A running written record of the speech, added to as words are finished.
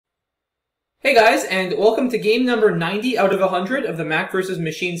Hey guys, and welcome to game number 90 out of 100 of the Mack vs.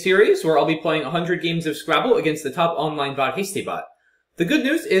 Machine series, where I'll be playing 100 games of Scrabble against the top online bot, HastyBot. The good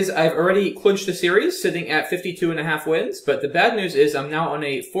news is I've already clinched the series, sitting at 52.5 wins, but the bad news is I'm now on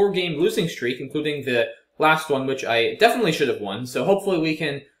a 4-game losing streak, including the last one, which I definitely should have won, so hopefully we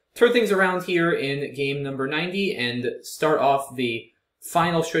can turn things around here in game number 90 and start off the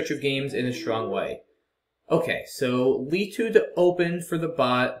final stretch of games in a strong way. Okay, so Leetude open for the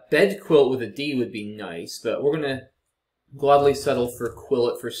bot. Bed Quilt with a D would be nice, but we're going to gladly settle for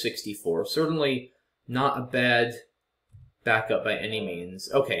Quillet for 64. Certainly not a bad backup by any means.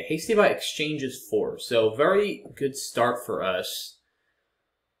 Okay, HastyBot exchanges 4, so very good start for us.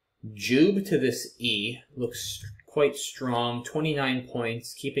 Jube to this E looks quite strong. 29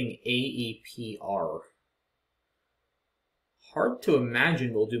 points, keeping AEPR. Hard to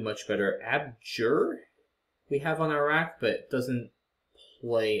imagine we'll do much better. Abjure we have on our rack, but it doesn't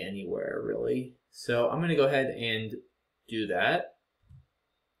play anywhere, really. So I'm going to go ahead and do that.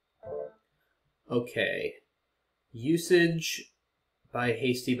 Okay. Usage by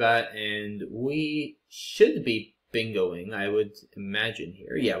HastyBot, and we should be bingoing, I would imagine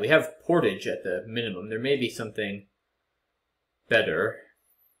here. Yeah, we have Portage at the minimum. There may be something better.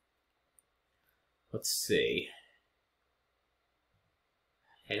 Let's see.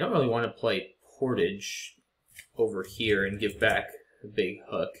 I don't really want to play Portage over here and give back a big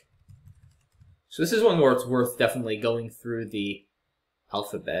hook. So this is one where it's worth definitely going through the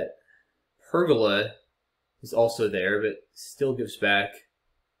alphabet. Pergola is also there, but still gives back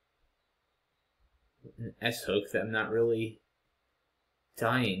an S hook that I'm not really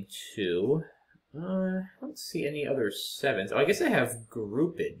dying to. I don't see any other 7s. Oh, I guess I have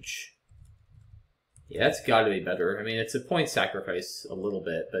groupage. Yeah, that's got to be better. I mean, it's a point sacrifice a little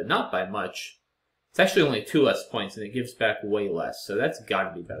bit, but not by much. It's actually only 2 less points, and it gives back way less, so that's got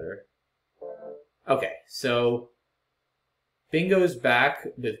to be better. Okay, so Bingo's back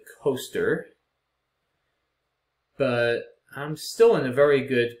with Coaster, but I'm still in a very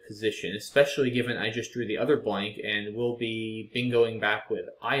good position, especially given I just drew the other blank, and will be bingoing back with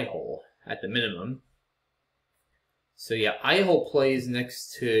Eyehole at the minimum. So yeah, Eyehole plays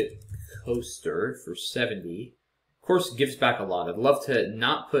next to Coaster for 70. Of course, gives back a lot. I'd love to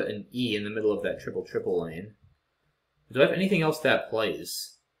not put an E in the middle of that triple lane. Do I have anything else that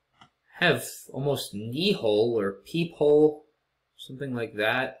plays? I have almost knee hole or peep hole, something like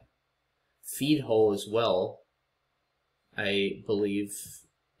that. Feed hole as well, I believe,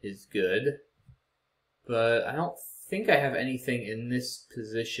 is good. But I don't think I have anything in this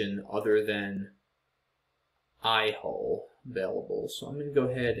position other than eye hole available. So I'm going to go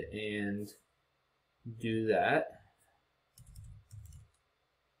ahead and do that.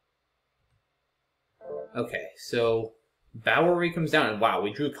 Okay, so Bowery comes down, and wow,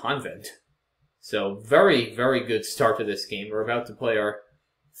 we drew Convent. So very, very good start to this game. We're about to play our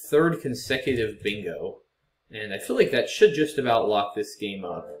 3rd consecutive bingo, and I feel like that should just about lock this game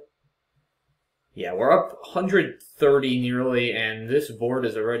up. Yeah, we're up 130 nearly, and this board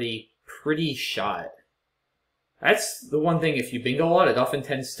is already pretty shot. That's the one thing, if you bingo a lot, it often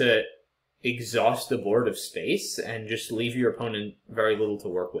tends to exhaust the board of space and just leave your opponent very little to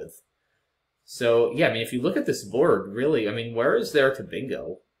work with. So, yeah, I mean, if you look at this board, really, I mean, where is there to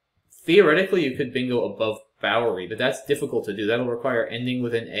bingo? Theoretically, you could bingo above Bowery, but that's difficult to do. That'll require ending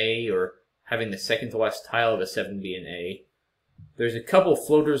with an A or having the second to last tile of a 7 be an A. There's a couple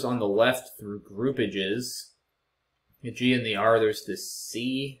floaters on the left through groupages. The G and the R, there's the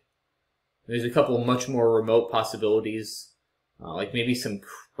C. There's a couple much more remote possibilities. Like maybe some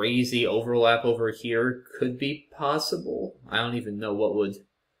crazy overlap over here could be possible. I don't even know what would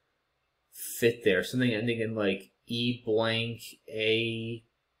fit there. Something ending in like E blank A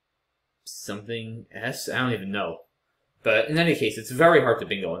something S? I don't even know. But in any case, it's very hard to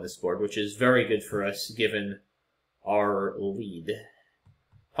bingo on this board, which is very good for us given our lead.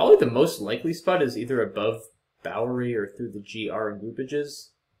 Probably the most likely spot is either above Bowery or through the GR and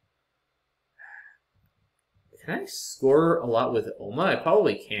groupages. Can I score a lot with Oma? I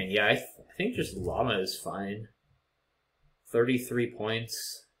probably can. Yeah, I think just Llama is fine. 33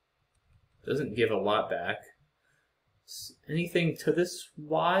 points. Doesn't give a lot back. Anything to this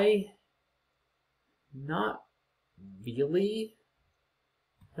Y? Not really.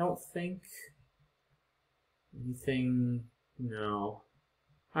 I don't think. Anything? No.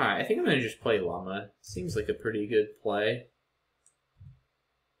 Alright, I think I'm going to just play Llama. Seems like a pretty good play.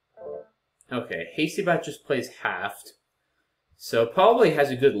 Okay, HastyBot just plays halved. So probably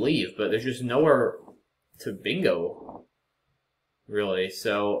has a good leave, but there's just nowhere to bingo, really.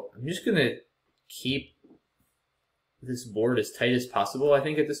 So I'm just going to keep this board as tight as possible, I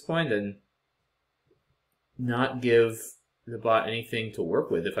think, at this point, and not give the bot anything to work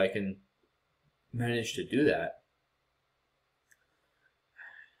with if I can manage to do that.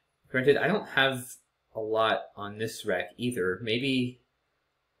 Granted, I don't have a lot on this rack either. Maybe,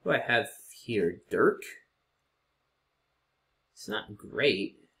 what do I have here? Dirk? It's not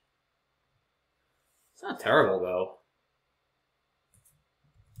great. It's not terrible, though.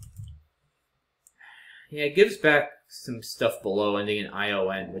 Yeah, it gives back some stuff below ending in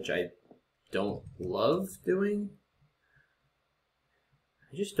ION, which I don't love doing.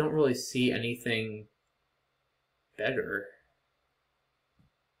 I just don't really see anything better.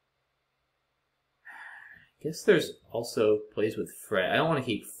 I guess there's also plays with fret. I don't want to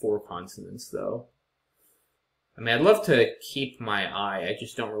keep 4 consonants, though. I mean, I'd love to keep my I. I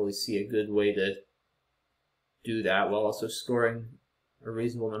just don't really see a good way to do that while also scoring a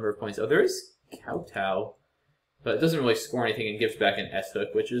reasonable number of points. Oh, there is Kowtow, but it doesn't really score anything and gives back an S hook,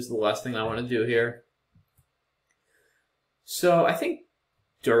 which is the last thing I want to do here. So I think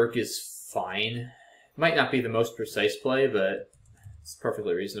Dirk is fine. Might not be the most precise play, but it's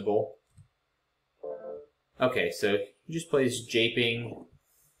perfectly reasonable. Okay, so he just plays Japing,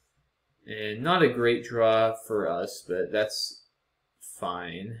 and not a great draw for us, but that's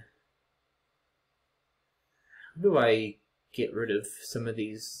fine. How do I get rid of some of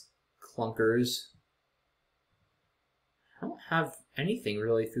these clunkers? I don't have anything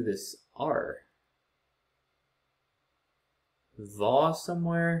really through this R. Va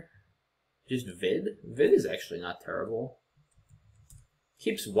somewhere? Just Vid? Vid is actually not terrible.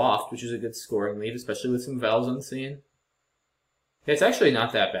 Keeps Waft, which is a good scoring lead, especially with some vowels unseen. Yeah, it's actually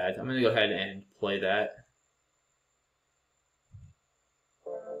not that bad. I'm going to go ahead and play that.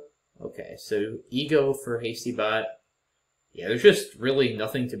 Okay, so Ego for HastyBot. Yeah, there's just really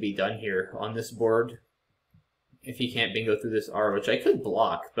nothing to be done here on this board if he can't bingo through this R, which I could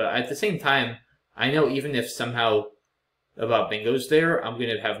block, but at the same time, I know even if somehow about bingo's there, I'm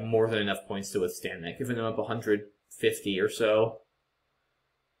going to have more than enough points to withstand that, giving him up 150 or so.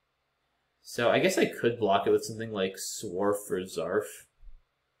 So I guess I could block it with something like Swarf or Zarf.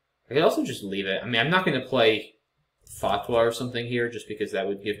 I could also just leave it. I mean, I'm not going to play Fatwa or something here, just because that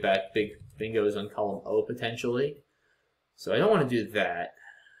would give back big bingos on column O, potentially. So I don't want to do that.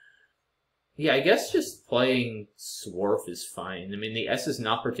 Yeah, I guess just playing Swarf is fine. I mean, the S is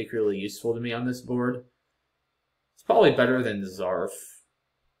not particularly useful to me on this board. It's probably better than Zarf.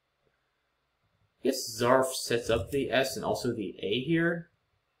 I guess Zarf sets up the S and also the A here.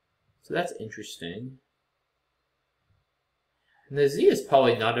 So that's interesting. And the Z is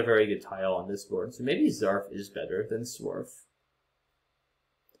probably not a very good tile on this board, so maybe Zarf is better than Swarf.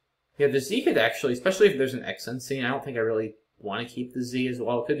 Yeah, the Z could actually, especially if there's an X unseen, I don't think I really want to keep the Z as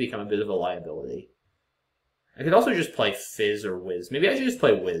well. It could become a bit of a liability. I could also just play Fizz or Wiz. Maybe I should just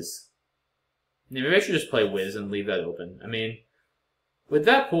play Wiz. Yeah, maybe I should just play Wiz and leave that open. I mean, with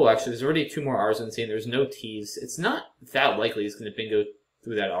that pool, actually, there's already 2 more R's unseen. There's no T's. It's not that likely he's going to bingo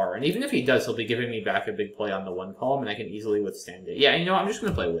through that R. And even if he does, he'll be giving me back a big play on the 1 column, and I can easily withstand it. Yeah, you know what? I'm just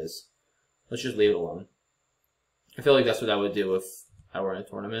going to play Wiz. Let's just leave it alone. I feel like that's what I would do if I were in a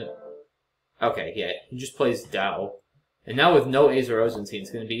tournament. Okay, yeah, he just plays Dow. And now with no A's or O's unseen,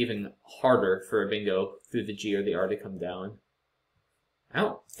 it's going to be even harder for a bingo through the G or the R to come down. I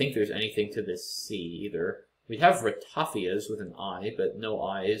don't think there's anything to this C either. We have Ratafias with an I, but no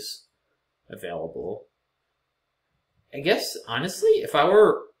I's available. I guess, honestly, if I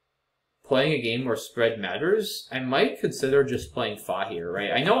were playing a game where spread matters, I might consider just playing Fa here,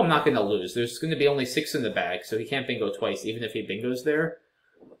 right? I know I'm not going to lose. There's going to be only 6 in the bag, so he can't bingo twice, even if he bingos there.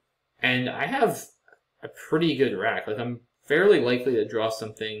 And I have a pretty good rack. Like, I'm fairly likely to draw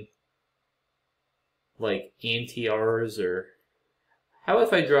something like anti-R's or... How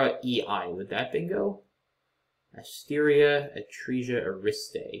if I draw EI? Would that bingo? Asteria, Atresia,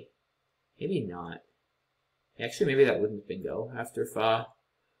 Ariste. Maybe not. Actually, maybe that wouldn't bingo after Fa.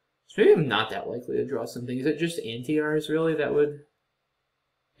 So maybe I'm not that likely to draw something. Is it just anti-R's, really, that would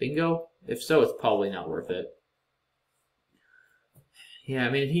bingo? If so, it's probably not worth it. Yeah,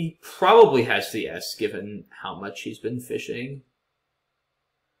 I mean, he probably has the S, given how much he's been fishing.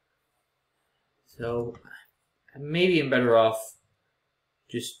 So, maybe I'm better off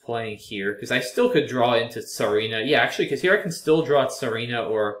just playing here, because I still could draw into Tsarina. Yeah, actually, because here I can still draw Tsarina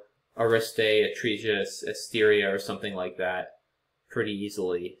or Ariste, Atresia, Asteria, or something like that pretty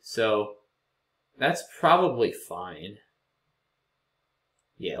easily. So, that's probably fine.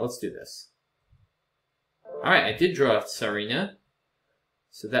 Yeah, let's do this. Alright, I did draw Tsarina.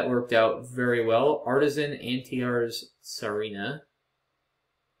 So that worked out very well. Artisan, anti-R's, Tsarina.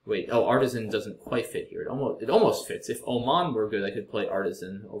 Wait, oh, Artisan doesn't quite fit here. It almost fits. If Oman were good, I could play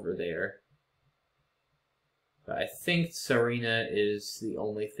Artisan over there. But I think Serena is the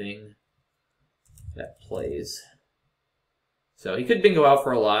only thing that plays. So he could bingo out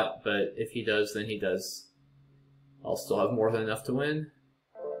for a lot, but if he does, then he does. I'll still have more than enough to win.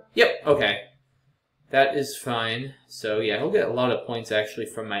 Yep, okay. That is fine. So yeah, he'll get a lot of points actually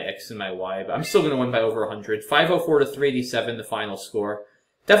from my X and my Y, but I'm still going to win by over 100. 504 to 387, the final score.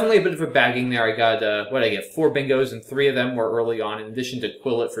 Definitely a bit of a bagging there. I got, what did I get? 4 bingos, and 3 of them were early on, in addition to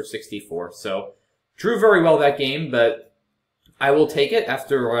Quillet for 64. So, drew very well that game, but I will take it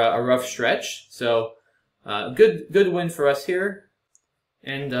after a rough stretch. So, good win for us here.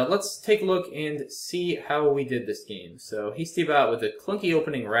 And let's take a look and see how we did this game. So, HastyBot with a clunky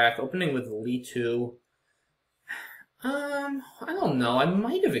opening rack, opening with Lee 2. I don't know. I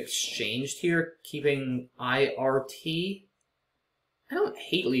might have exchanged here, keeping IRT. I don't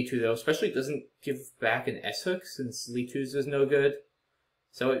hate Lee 2 though, especially it doesn't give back an S-hook since Lee 2's is no good.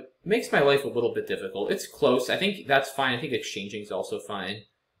 So it makes my life a little bit difficult. It's close. I think that's fine. I think exchanging is also fine.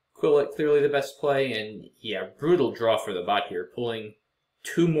 Quillet clearly the best play, and yeah, brutal draw for the bot here, pulling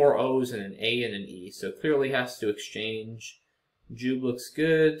 2 more O's and an A and an E. So clearly has to exchange. Jube looks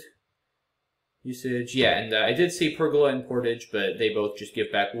good. Usage, yeah, and I did see Pergola and Portage, but they both just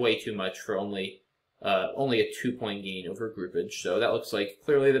give back way too much for only a 2-point gain over groupage. So that looks like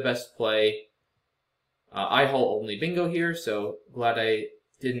clearly the best play. I-hole only bingo here, so glad I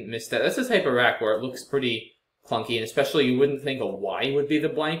didn't miss that. That's the type of rack where it looks pretty clunky, and especially you wouldn't think a Y would be the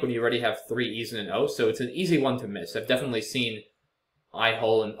blank when you already have 3 E's and an O, so it's an easy one to miss. I've definitely seen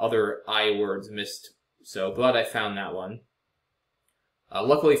I-hole and other I words missed, so glad I found that one.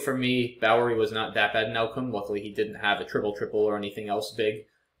 Luckily for me, Bowery was not that bad an outcome. Luckily he didn't have a triple-triple or anything else big.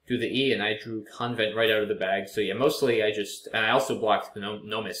 Do the E, and I drew Convent right out of the bag. So yeah, mostly I also blocked the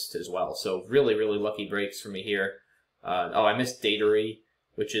No Mist as well. So really, really lucky breaks for me here. I missed Datery,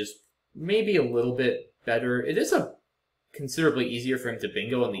 which is maybe a little bit better. It is considerably easier for him to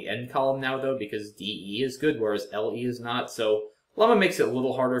bingo in the end column now, though, because DE is good, whereas LE is not. So Llama makes it a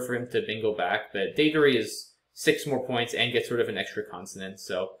little harder for him to bingo back, but Datery is 6 more points and gets rid of an extra consonant,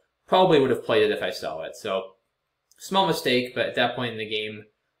 so probably would have played it if I saw it. So small mistake, but at that point in the game,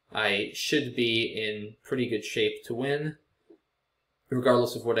 I should be in pretty good shape to win,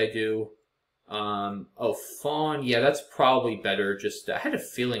 regardless of what I do. Fawn, yeah, that's probably better. Just I had a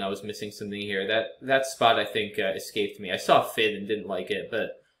feeling I was missing something here. That spot, I think, escaped me. I saw Fid and didn't like it,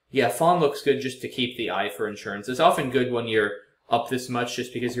 but yeah, Fawn looks good just to keep the eye for insurance. It's often good when you're up this much,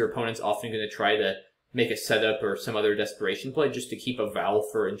 just because your opponent's often going to try to make a setup or some other desperation play just to keep a vowel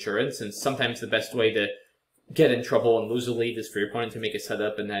for insurance, and sometimes the best way to get in trouble and lose a lead is for your opponent to make a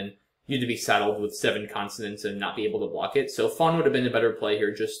setup and then you to be saddled with 7 consonants and not be able to block it. So Fawn would have been a better play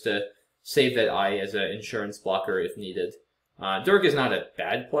here just to save that I as an insurance blocker if needed. Dirk is not a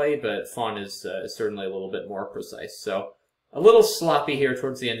bad play, but Fawn is certainly a little bit more precise. So a little sloppy here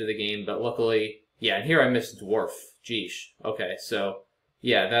towards the end of the game, but luckily, yeah, and here I missed Dwarf. Geesh. Okay, so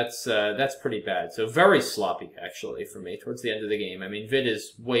yeah, that's pretty bad. So very sloppy, actually, for me towards the end of the game. I mean, Vid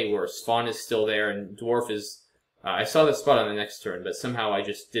is way worse. Fawn is still there, and Dwarf is... I saw the spot on the next turn, but somehow I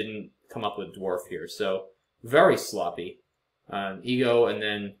just didn't come up with Dwarf here. So very sloppy. Ego, and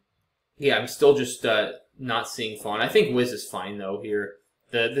then... Yeah, I'm still just not seeing Fawn. I think Wiz is fine, though, here.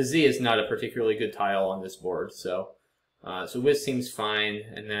 The Z is not a particularly good tile on this board, so Wiz seems fine,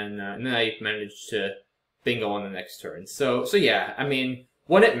 and then I managed to bingo on the next turn. So yeah, I mean,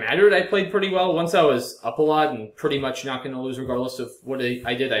 when it mattered, I played pretty well. Once I was up a lot and pretty much not going to lose regardless of what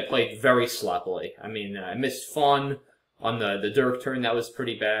I did, I played very sloppily. I mean, I missed Fawn on the Dirk turn. That was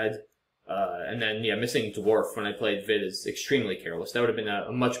pretty bad. And then, yeah, missing Dwarf when I played Vid is extremely careless. That would have been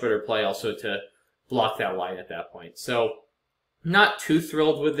a much better play also to block that line at that point. So, not too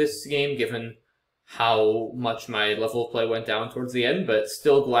thrilled with this game given how much my level of play went down towards the end, but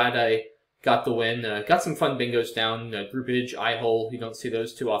still glad I got the win. Got some fun bingos down. Groupage, I-hole, you don't see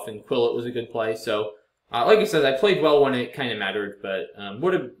those too often. Quillet was a good play. So, like I said, I played well when it kind of mattered, but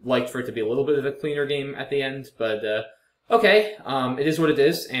would have liked for it to be a little bit of a cleaner game at the end. But, okay, it is what it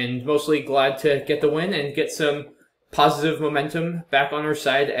is, and mostly glad to get the win and get some positive momentum back on our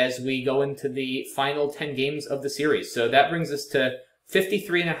side as we go into the final 10 games of the series. So that brings us to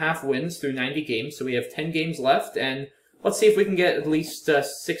 53.5 wins through 90 games. So we have 10 games left, and let's see if we can get at least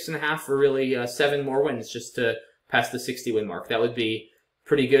 6.5 or really 7 more wins just to pass the 60 win mark. That would be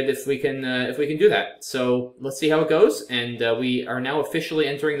pretty good if we can do that. So let's see how it goes, and we are now officially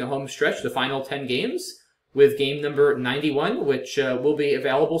entering the home stretch, the final 10 games, with game number 91, which will be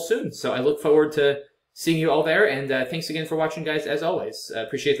available soon. So I look forward to seeing you all there, and thanks again for watching, guys, as always.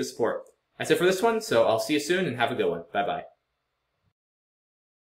 Appreciate the support. That's it for this one, so I'll see you soon, and have a good one. Bye-bye.